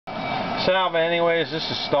So, but anyways, this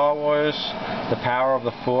is Star Wars, The Power of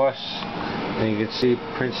the Force. And you can see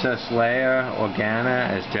Princess Leia Organa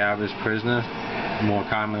as Jabba's prisoner, more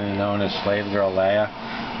commonly known as Slave Girl Leia,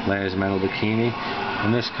 Leia's metal bikini.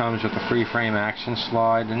 And this comes with a free frame action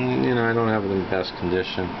slide, and you know, I don't have it in the best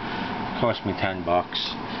condition. It cost me $10.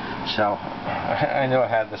 So, I knew I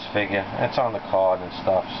had this figure. It's on the card and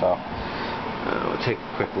stuff, so we'll take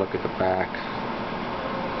a quick look at the back.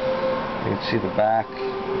 You can see the back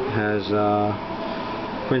has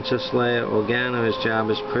Princess Leia Organa as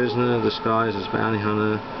Jabba's prisoner, disguised as bounty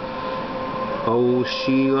hunter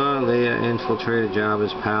Sheila. Leia infiltrated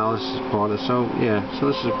Jabba's palace as part of. So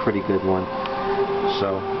this is a pretty good one.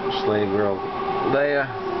 So Slave Girl Leia,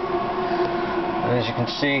 and as you can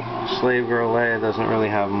see, Slave Girl Leia doesn't really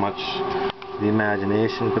have much of the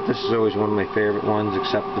imagination, but this is always one of my favorite ones,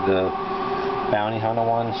 except for the bounty hunter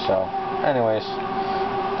one. So, anyways.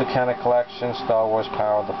 The Kinte collection, Star Wars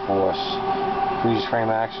Power of the Force. Freeze frame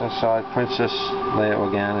action side, Princess Leia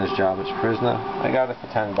Organa as Jabba's prisoner. I got it for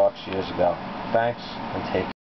 $10 years ago. Thanks, and take care.